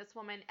emailing this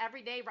woman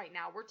every day right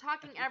now. We're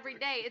talking every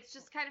day. It's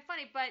just kind of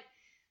funny, but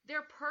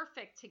they're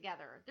perfect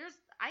together.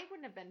 I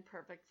wouldn't have been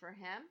perfect for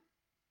him.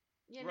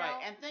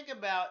 Right. And think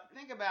about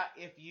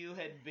if you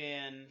had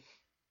been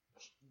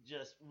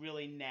just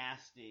really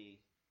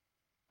nasty,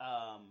 it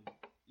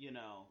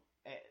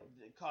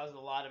caused a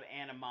lot of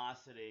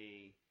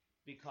animosity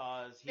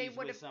because he's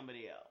with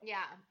somebody else.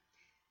 Yeah.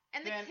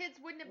 And the kids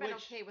wouldn't have been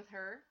okay with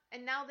her,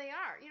 and now they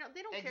are.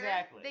 They don't care.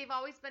 Exactly. They've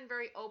always been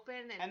very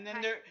open and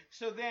then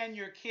then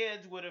your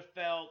kids would have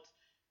felt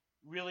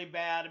really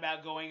bad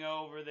about going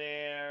over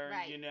there,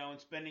 right. And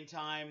spending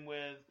time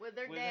with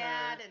their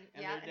dad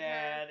and their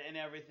dad and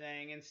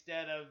everything,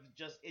 instead of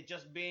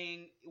it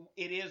being,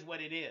 it is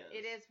what it is.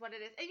 It is what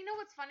it is. And you know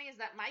what's funny is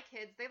that my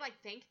kids, they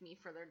thank me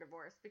for their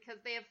divorce because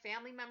they have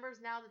family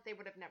members now that they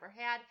would have never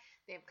had.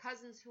 They have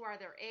cousins who are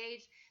their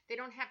age. They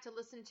don't have to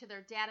listen to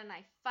their dad and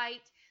I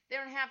fight. They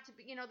don't have to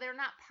be, they're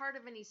not part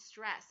of any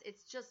stress.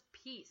 It's just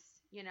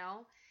peace,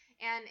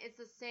 and it's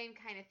the same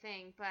kind of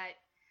thing. But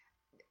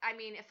I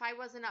mean, if I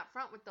wasn't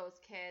upfront with those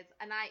kids,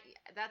 and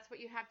that's what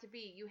you have to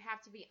be. You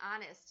have to be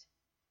honest.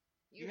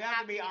 You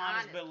have to be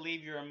honest, but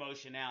leave your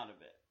emotion out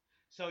of it.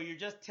 So you're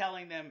just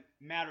telling them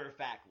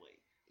matter-of-factly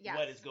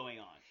what is going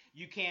on.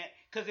 You can't,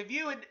 because if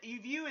you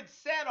had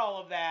said all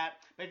of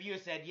that, but if you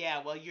had said,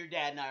 yeah, well, your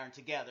dad and I aren't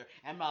together,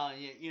 and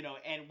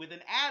and with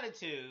an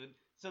attitude,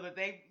 so that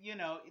they,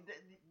 no,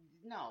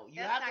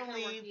 you have to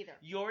leave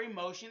your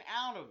emotion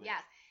out of it.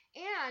 Yes,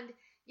 and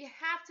you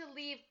have to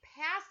leave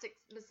past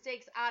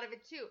mistakes out of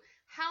it too.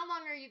 How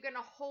long are you going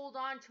to hold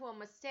on to a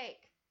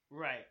mistake?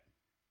 Right.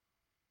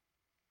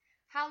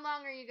 How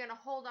long are you going to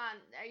hold on?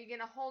 Are you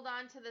going to hold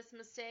on to this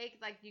mistake?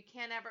 Like you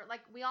can't ever,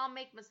 like we all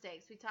make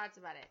mistakes. We talked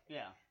about it.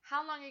 Yeah.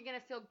 How long are you going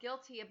to feel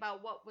guilty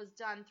about what was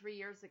done 3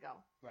 years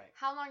ago? Right.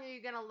 How long are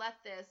you going to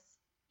let this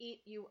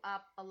eat you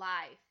up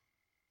alive?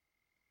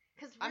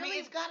 Because really,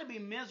 it's got to be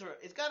miserable.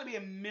 It's got to be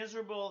a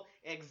miserable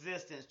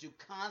existence to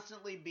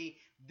constantly be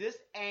this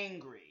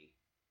angry.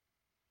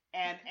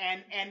 And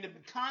to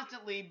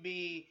constantly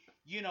be,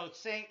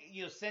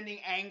 sending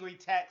angry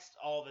texts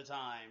all the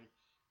time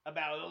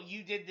about, oh,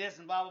 you did this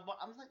and blah, blah, blah.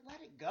 I was like,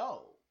 let it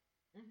go.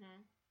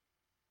 Mm-hmm.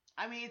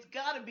 I mean, it's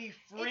got to be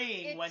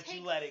freeing once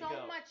you let it go. It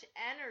takes so much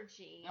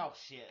energy. Oh,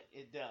 shit.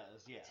 It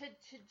does, yeah.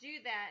 To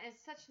do that.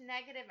 It's such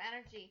negative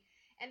energy.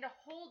 And to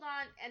hold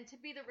on and to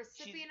be the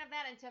recipient of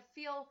that and to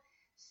feel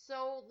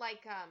so,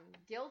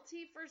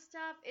 guilty for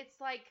stuff.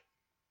 It's like,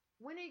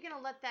 when are you going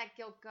to let that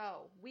guilt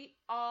go? We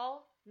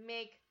all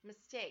make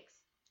mistakes.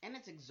 And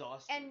it's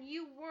exhausting. And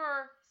you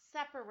were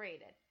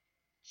separated.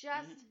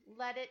 Just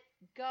let it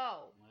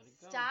go. Let it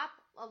go. Stop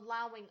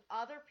allowing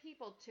other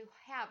people to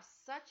have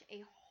such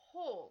a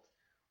hold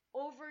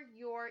over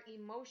your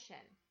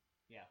emotion.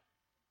 Yeah.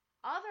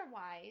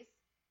 Otherwise,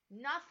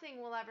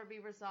 nothing will ever be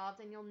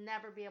resolved, and you'll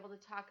never be able to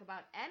talk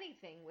about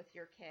anything with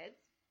your kids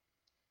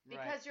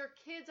because your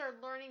kids are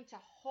learning to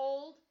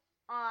hold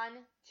on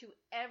to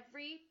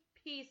every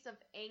piece of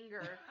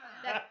anger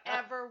that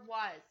ever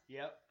was.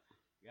 Yep.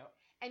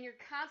 And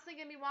you're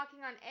constantly going to be walking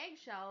on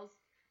eggshells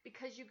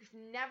because you've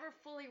never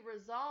fully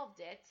resolved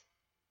it,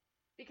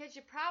 because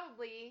you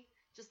probably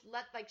just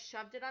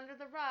shoved it under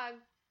the rug.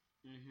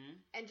 Mm-hmm.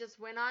 And just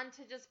went on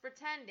to just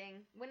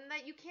pretending when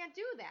that you can't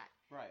do that.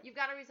 Right. You've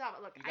got to resolve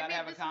it. Look, you gotta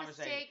have a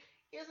conversation. Mistake.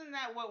 Isn't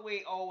that what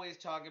we always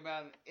talk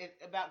about?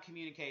 About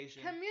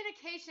communication.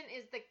 Communication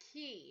is the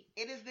key.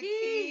 It is the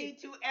key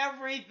to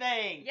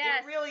everything.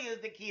 Yes. It really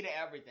is the key to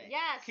everything.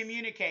 Yes.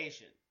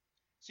 Communication.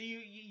 So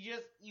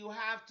you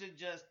have to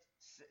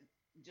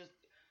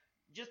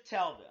just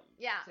tell them.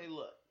 Yeah. Say,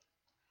 look,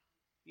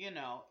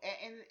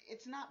 and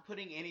it's not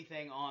putting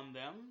anything on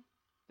them.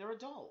 They're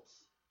adults.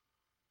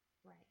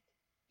 Right.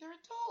 They're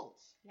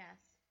adults. Yes.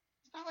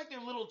 It's not like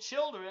they're little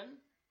children.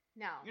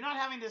 No. You're not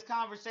having this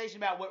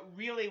conversation about what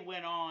really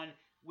went on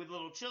with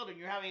little children.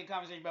 You're having a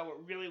conversation about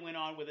what really went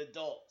on with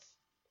adults.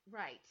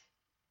 Right.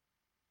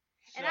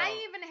 So, and I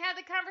even had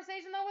the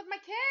conversation, though, with my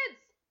kids.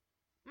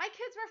 My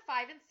kids were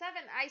 5 and 7.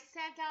 I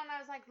sat down and I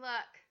was like,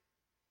 look,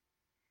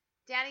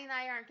 Daddy and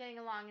I aren't getting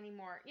along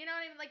anymore. You know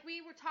what I mean? Like,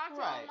 we were talking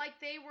to them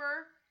like they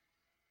were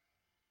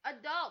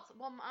adults.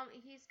 Well, Mom,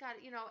 he's got,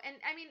 and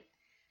I mean,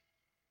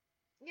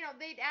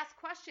 they'd ask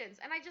questions,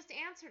 and I just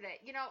answered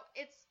it.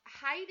 It's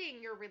hiding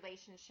your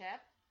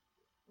relationship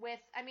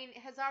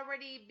has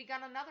already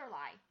begun another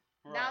lie.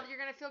 Right. Now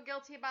you're going to feel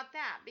guilty about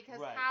that,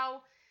 because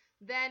how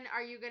then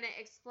are you going to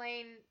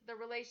explain the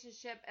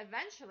relationship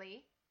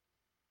eventually?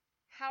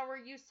 How are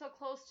you so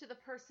close to the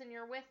person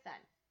you're with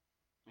then?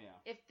 Yeah.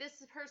 If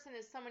this person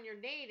is someone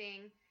you're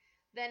dating,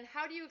 then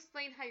how do you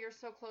explain how you're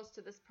so close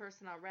to this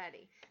person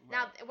already? Right.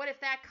 Now, what if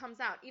that comes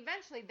out?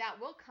 Eventually, that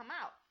will come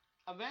out.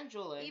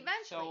 Eventually.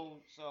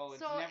 So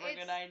it's never a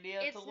good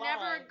idea to lie. It's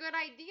never a good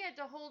idea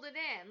to hold it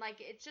in.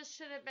 Like, it just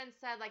should have been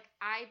said, like,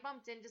 I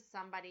bumped into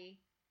somebody.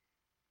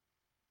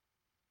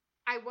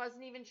 I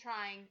wasn't even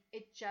trying.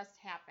 It just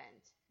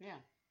happened.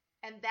 Yeah.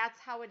 And that's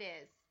how it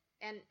is.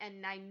 And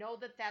I know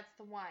that that's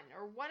the one.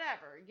 Or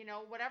whatever.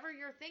 Whatever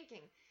you're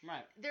thinking.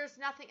 Right. There's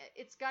nothing.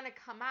 It's going to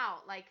come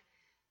out. Like,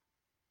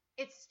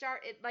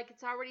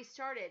 it's already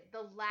started.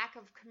 The lack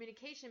of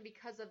communication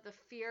because of the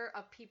fear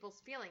of people's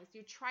feelings.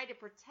 You try to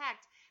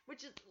protect,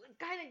 which is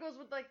kind of goes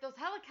with like those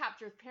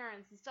helicopter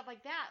parents and stuff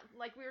like that.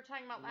 Like we were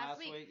talking about last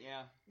week.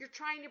 Yeah. You're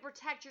trying to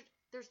protect.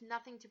 There's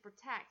nothing to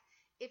protect.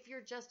 If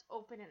you're just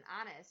open and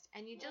honest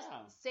and you just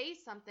say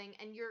something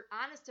and you're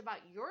honest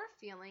about your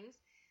feelings,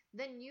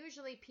 then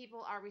usually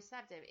people are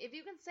receptive. If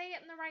you can say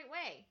it in the right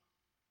way.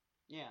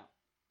 Yeah.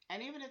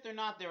 And even if they're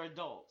not, they're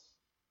adults.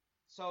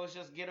 So it's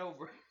just get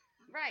over it.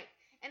 Right.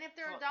 And if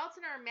they're adults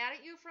and are mad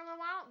at you for a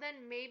little while,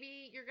 then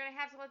maybe you're going to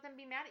have to let them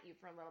be mad at you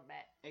for a little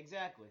bit.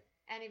 Exactly.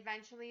 And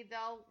eventually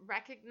they'll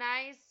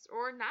recognize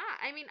or not.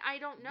 I mean,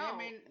 I don't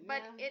know.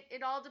 But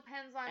it all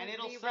depends on the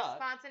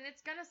response. And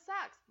it's going to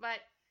suck.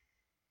 But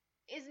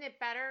isn't it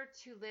better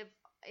to live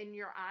in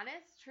your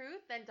honest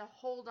truth than to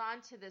hold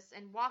on to this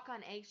and walk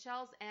on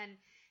eggshells and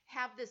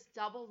have this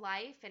double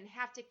life and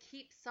have to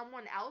keep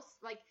someone else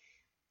like...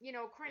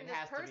 according to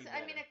this person,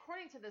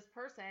 according to this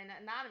person,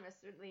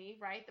 anonymously,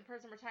 right? The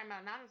person we're talking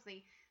about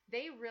anonymously,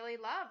 they really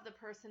love the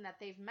person that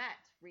they've met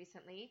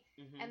recently,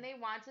 and they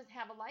want to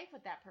have a life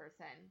with that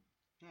person.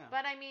 Yeah.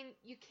 But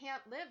you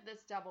can't live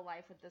this double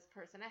life with this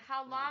person. And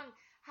how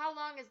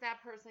long is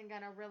that person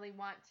gonna really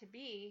want to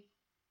be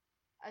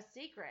a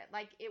secret?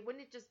 Like,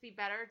 wouldn't it just be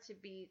better to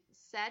be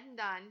said and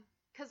done?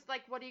 Because,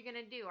 like, what are you going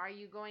to do? Are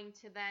you going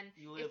to then,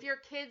 if your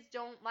kids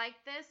don't like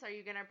this, are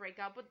you going to break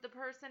up with the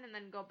person and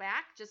then go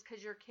back just because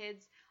your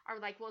kids are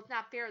like, well, it's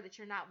not fair that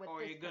you're not with this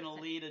person? Or are you going to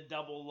lead a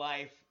double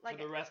life for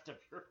the rest of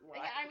your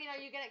life? I mean, are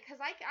you going to, because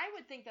I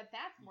would think that's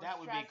more stressful. That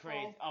would be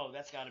crazy. Oh,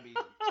 that's got to be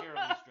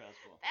terribly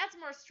stressful. That's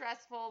more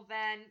stressful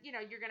than,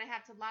 you're going to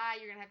have to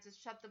lie. You're going to have to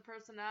shut the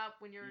person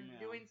up when you're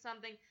doing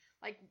something.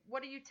 Like,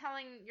 what are you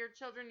telling your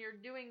children you're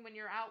doing when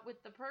you're out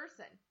with the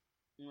person?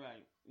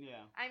 Right.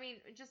 Yeah. I mean,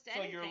 just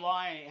anything. So you're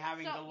lying,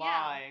 having to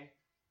lie.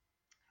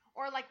 Yeah.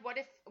 Or like, what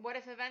if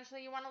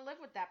eventually you want to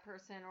live with that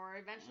person, or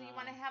eventually you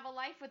want to have a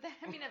life with them?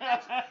 I mean,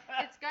 eventually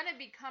it's gonna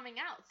be coming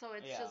out. So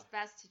it's just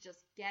best to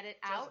just get it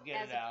out,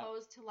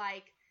 opposed to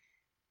like,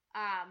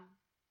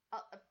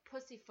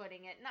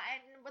 pussyfooting it. Not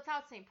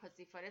without saying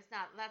pussyfoot. It's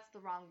not. That's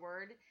the wrong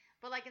word.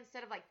 But like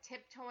instead of like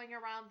tiptoeing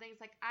around things,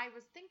 like I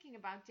was thinking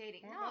about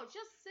dating. No,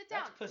 just sit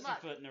down. That's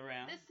pussyfooting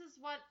around. This is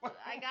what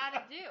I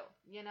gotta do.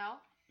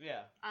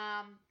 Yeah.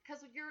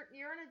 Because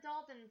you're an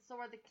adult and so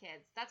are the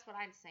kids. That's what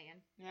I'm saying.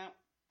 Yeah,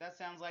 that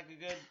sounds like a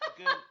good.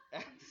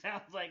 That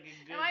sounds like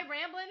a good. Am I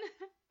rambling?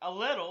 A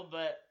little,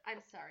 but. I'm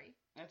sorry.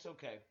 That's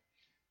okay.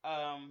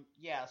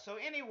 Yeah. So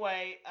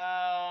anyway,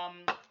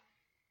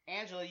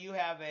 Angela, you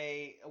have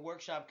a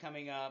workshop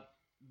coming up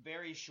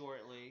very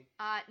shortly.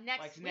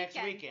 Next weekend.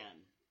 Next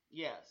weekend.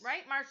 Yes.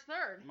 Right, March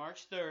 3rd.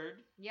 March 3rd.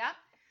 Yep.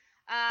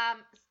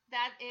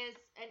 that is,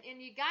 and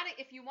you got to,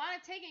 if you want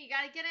to take it, you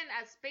got to get in.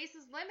 Space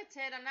is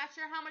limited. I'm not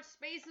sure how much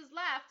space is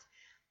left.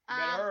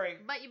 Better hurry.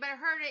 But you better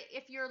hurry.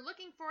 If you're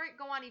looking for it,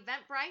 go on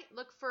Eventbrite.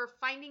 Look for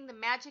Finding the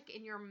Magic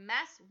in Your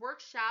Mess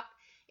workshop.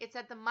 It's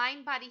at the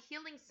Mind Body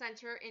Healing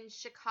Center in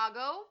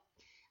Chicago.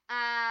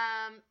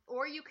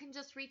 Or you can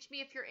just reach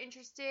me if you're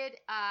interested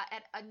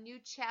at a new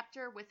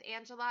chapter with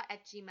Angela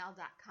at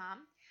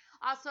gmail.com.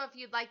 Also, if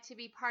you'd like to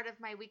be part of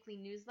my weekly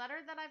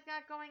newsletter that I've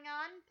got going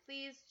on,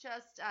 please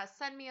just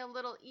send me a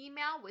little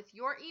email with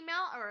your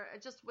email or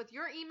just with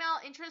your email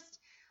interest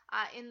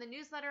in the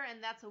newsletter.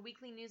 And that's a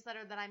weekly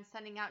newsletter that I'm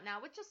sending out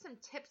now with just some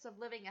tips of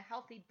living a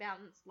healthy,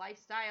 balanced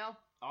lifestyle.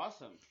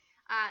 Awesome.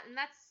 And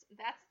that's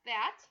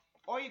that.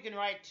 Or you can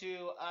write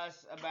to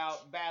us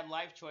about bad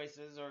life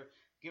choices or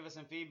give us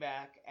some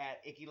feedback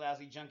at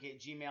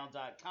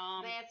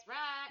ickylousyjunkie@gmail.com. That's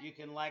right. You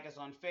can like us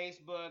on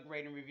Facebook,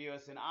 rate and review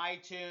us in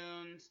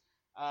iTunes,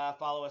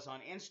 follow us on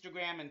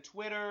Instagram and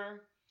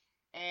Twitter,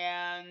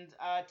 and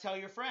tell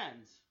your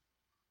friends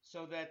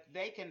so that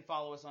they can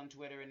follow us on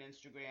Twitter and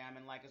Instagram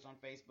and like us on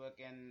Facebook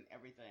and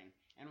everything.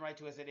 And write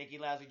to us at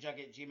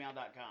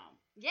ickylousyjunkie@gmail.com.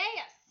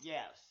 Yes.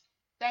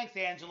 Thanks,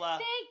 Angela.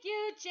 Thank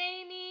you,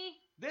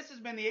 Jamie. This has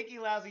been the Icky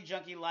Lousy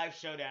Junkie Life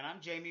Showdown.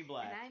 I'm Jamie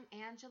Black. And I'm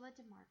Angela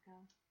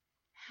DeMarco.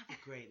 Have a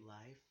great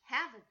life.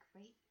 Have a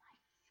great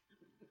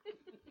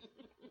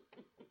life.